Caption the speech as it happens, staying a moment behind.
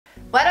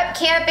What up,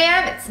 Can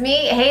Fam? It's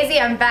me, Hazy.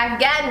 I'm back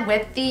again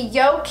with the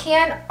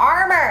Yocan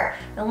Armor.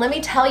 And let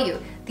me tell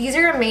you, these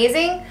are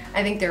amazing.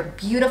 I think they're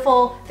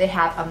beautiful. They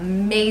have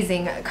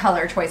amazing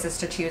color choices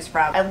to choose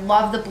from. I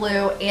love the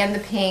blue and the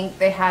pink.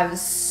 They have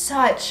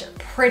such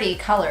pretty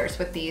colors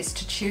with these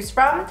to choose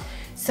from.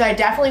 So I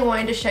definitely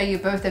wanted to show you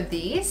both of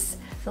these.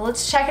 So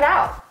let's check it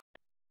out.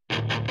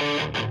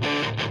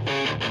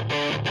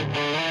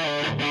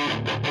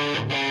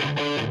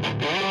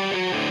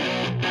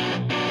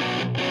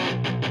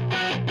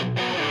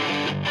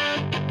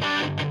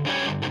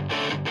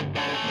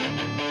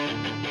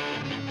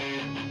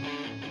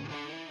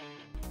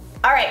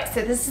 Alright,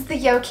 so this is the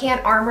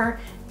Yocan Armor.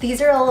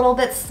 These are a little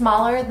bit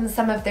smaller than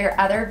some of their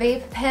other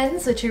vape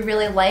pens, which I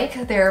really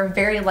like. They're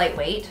very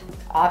lightweight.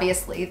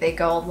 Obviously, they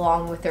go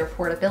along with their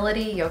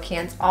portability.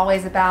 Yocan's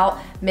always about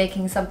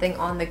making something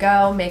on the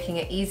go, making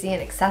it easy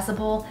and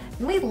accessible,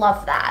 and we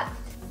love that.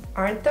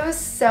 Aren't those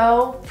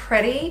so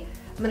pretty?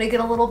 I'm gonna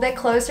get a little bit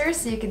closer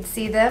so you can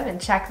see them and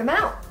check them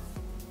out.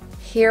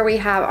 Here we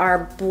have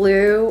our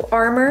blue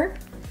Armor.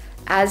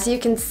 As you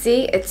can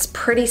see, it's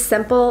pretty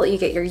simple. You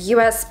get your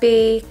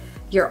USB,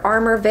 your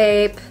Armor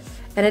vape,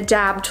 and a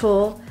dab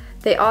tool.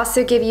 They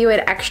also give you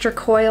an extra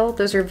coil.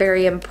 Those are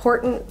very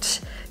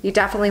important. You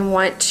definitely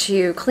want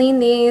to clean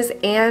these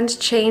and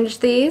change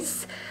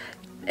these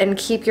and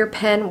keep your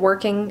pen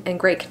working in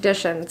great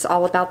condition. It's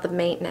all about the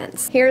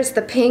maintenance. Here's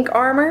the pink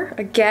Armor.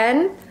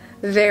 Again,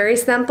 very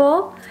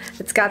simple.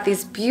 It's got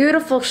these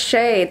beautiful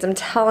shades. I'm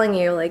telling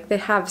you, like, they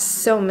have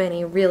so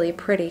many really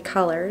pretty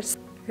colors.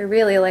 I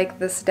really like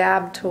this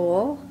dab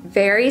tool.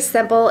 Very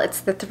simple.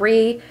 It's the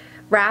 3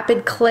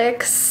 rapid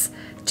clicks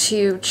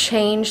to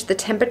change the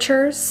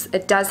temperatures.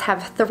 It does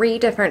have 3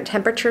 different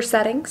temperature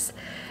settings.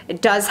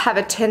 It does have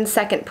a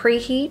 10-second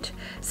preheat,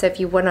 so if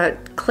you want to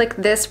click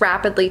this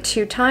rapidly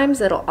 2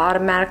 times, it'll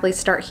automatically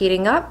start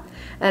heating up.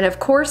 And of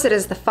course, it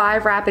is the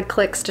 5 rapid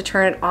clicks to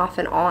turn it off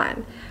and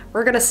on.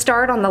 We're going to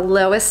start on the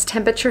lowest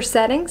temperature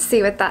setting,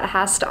 see what that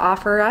has to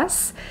offer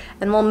us,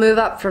 and we'll move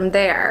up from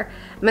there.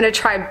 I'm going to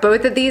try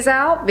both of these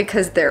out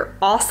because they're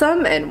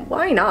awesome, and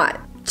why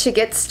not? To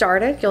get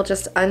started, you'll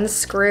just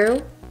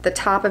unscrew the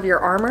top of your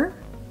Armor,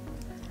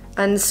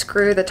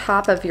 unscrew the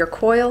top of your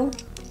coil,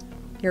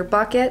 your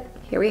bucket.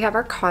 Here we have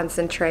our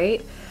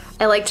concentrate.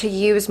 I like to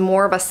use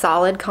more of a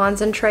solid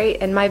concentrate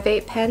in my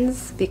vape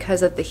pens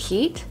because of the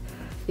heat.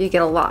 You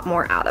get a lot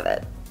more out of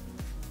it.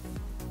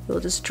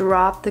 You'll just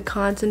drop the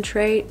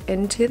concentrate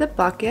into the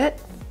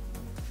bucket,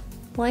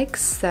 like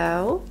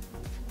so.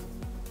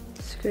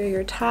 Screw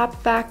your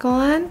top back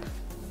on.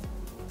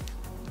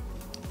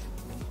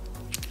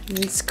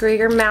 And screw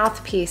your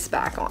mouthpiece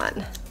back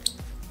on.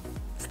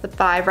 It's the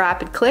 5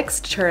 rapid clicks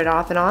to turn it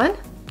off and on.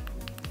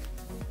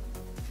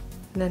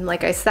 And then,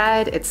 like I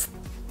said, it's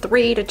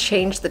 3 to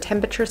change the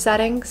temperature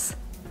settings,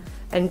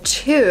 and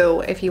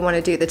 2 if you want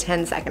to do the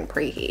 10-second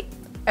preheat.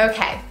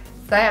 Okay,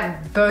 so I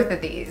have both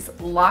of these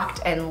locked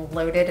and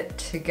loaded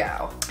to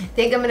go. I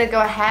think I'm gonna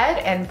go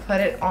ahead and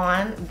put it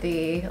on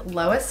the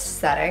lowest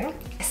setting.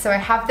 So I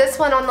have this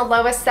one on the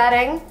lowest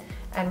setting,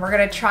 and we're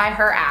gonna try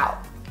her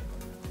out.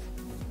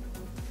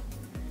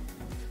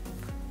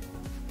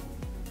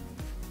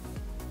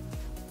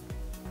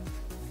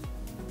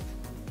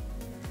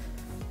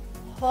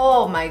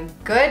 Oh my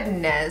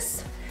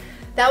goodness.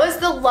 That was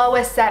the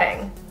lowest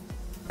setting.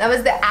 That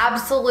was the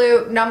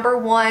absolute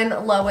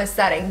 #1 lowest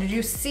setting. Did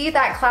you see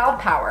that cloud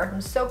power? I'm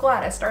so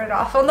glad I started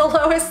off on the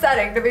lowest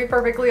setting, to be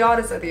perfectly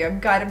honest with you.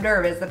 I'm kind of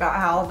nervous about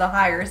how the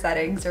higher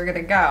settings are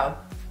gonna go.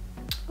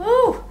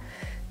 Ooh,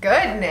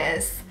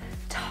 goodness.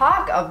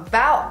 Talk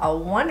about a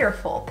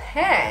wonderful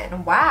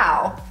pen.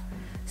 Wow.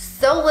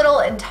 So little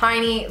and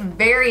tiny,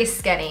 very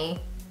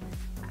skinny.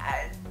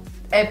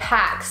 It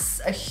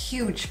packs a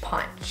huge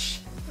punch.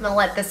 I'm gonna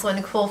let this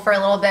one cool for a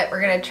little bit. We're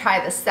gonna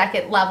try the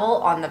second level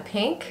on the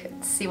pink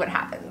and see what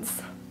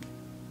happens.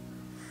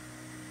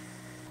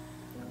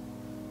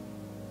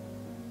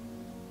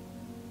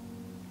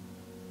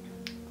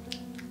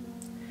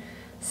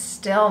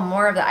 Still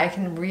more of that. I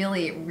can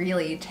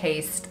really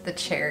taste the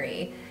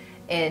cherry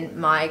in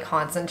my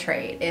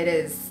concentrate. It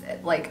is,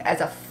 like,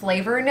 as a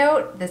flavor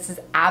note, this is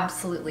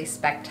absolutely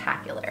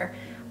spectacular.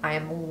 I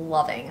am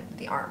loving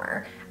the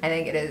Armor. I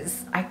think it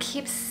is, I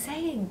keep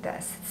saying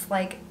this, it's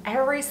like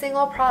every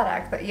single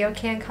product that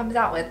Yocan comes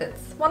out with,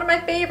 it's one of my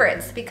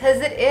favorites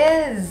because it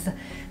is.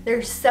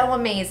 They're so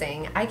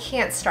amazing. I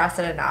can't stress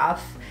it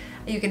enough.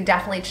 You can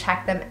definitely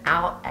check them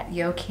out at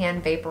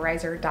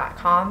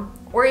yocanvaporizer.com,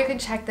 or you can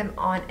check them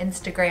on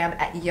Instagram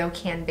at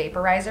Yocan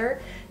Vaporizer.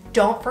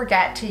 Don't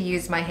forget to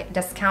use my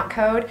discount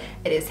code.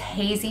 It is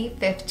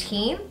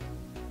Hazy15.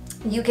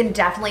 You can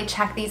definitely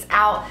check these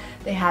out.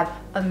 They have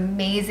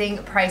amazing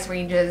price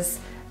ranges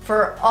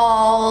for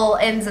all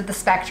ends of the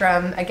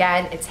spectrum.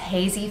 Again, it's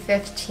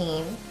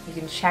Hazy15. You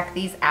can check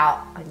these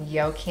out on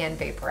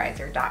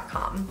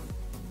yocanvaporizer.com.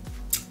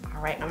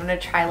 All right, I'm gonna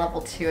try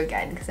level 2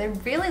 again because I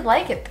really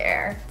like it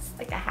there. It's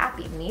like a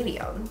happy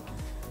medium.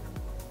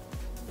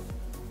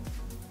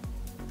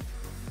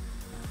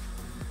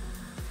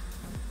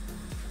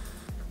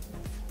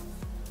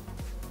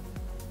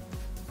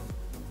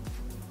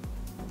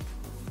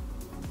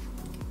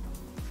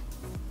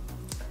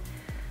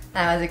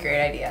 That was a great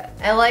idea.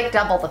 I like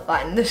double the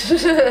fun.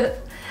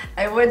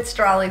 I would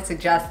strongly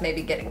suggest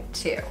maybe getting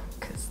 2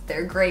 because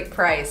they're great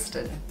priced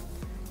and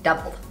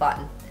double the fun.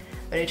 I'm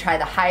gonna try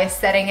the highest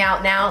setting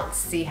out now and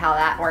see how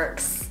that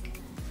works.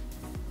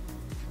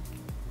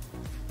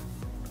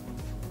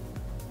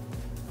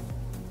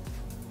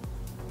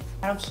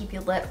 That'll keep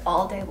you lit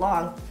all day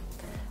long.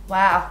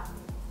 Wow,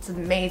 it's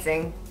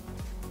amazing.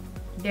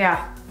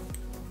 Yeah.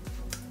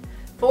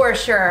 For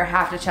sure,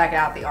 have to check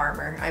out the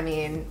Armor. I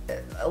mean,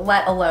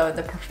 let alone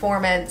the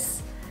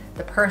performance,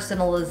 the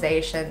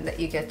personalization that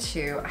you get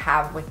to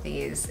have with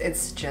these.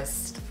 It's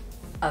just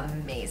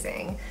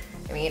amazing.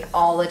 I mean,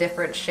 all the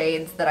different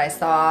shades that I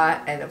saw,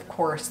 and of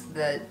course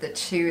the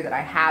 2 that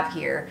I have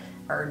here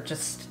are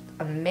just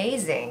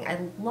amazing. I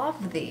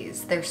love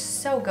these. They're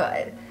so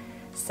good.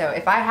 So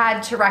if I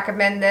had to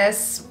recommend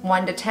this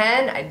 1 to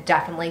 10, I'd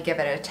definitely give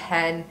it a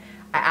 10.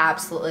 I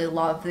absolutely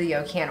love the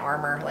Yocan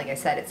Armor. Like I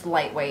said, it's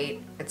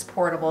lightweight, it's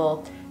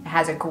portable, it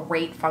has a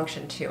great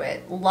function to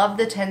it. Love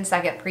the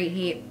 10-second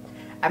preheat.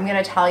 I'm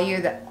gonna tell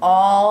you that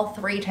all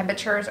 3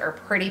 temperatures are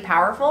pretty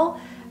powerful.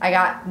 I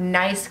got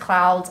nice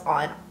clouds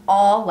on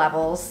all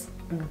levels.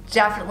 I'm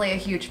definitely a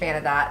huge fan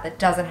of that. That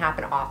doesn't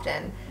happen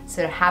often.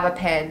 So to have a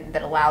pen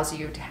that allows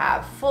you to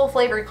have full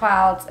flavored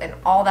clouds and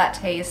all that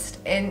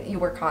taste in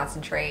your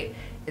concentrate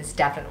is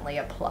definitely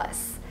a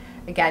plus.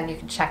 Again, you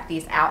can check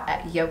these out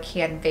at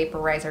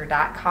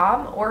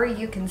yocanvaporizer.com, or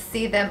you can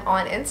see them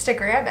on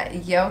Instagram at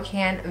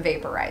Yocan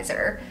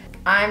Vaporizer.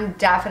 I'm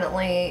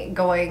definitely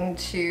going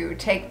to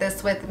take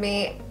this with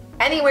me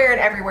anywhere and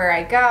everywhere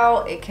I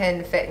go. It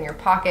can fit in your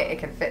pocket, it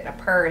can fit in a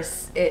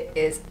purse. It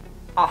is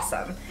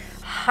awesome.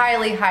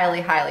 Highly,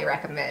 highly, highly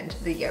recommend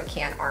the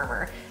Yocan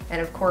Armor.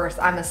 And of course,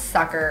 I'm a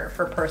sucker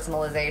for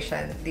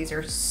personalization. These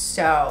are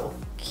so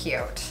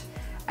cute.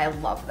 I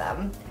love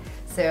them.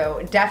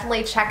 So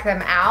definitely check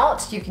them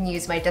out. You can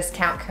use my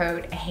discount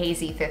code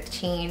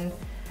HAZY15.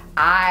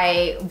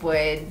 I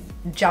would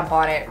jump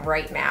on it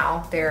right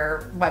now.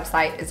 Their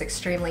website is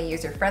extremely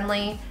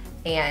user-friendly,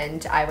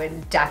 and I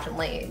would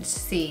definitely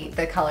see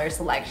the color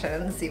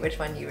selection and see which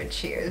one you would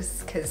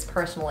choose, because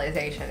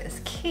personalization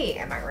is key,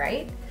 am I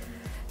right?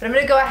 But I'm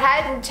gonna go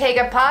ahead and take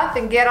a puff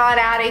and get on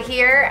out of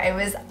here. It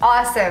was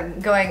awesome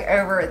going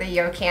over the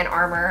Yocan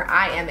Armor.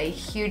 I am a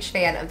huge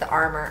fan of the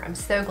Armor. I'm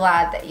so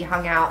glad that you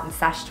hung out and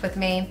seshed with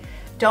me.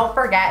 Don't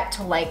forget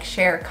to like,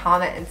 share,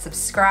 comment, and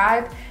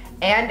subscribe.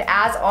 And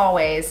as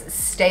always,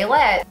 stay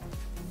lit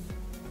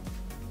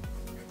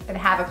and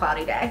have a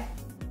cloudy day.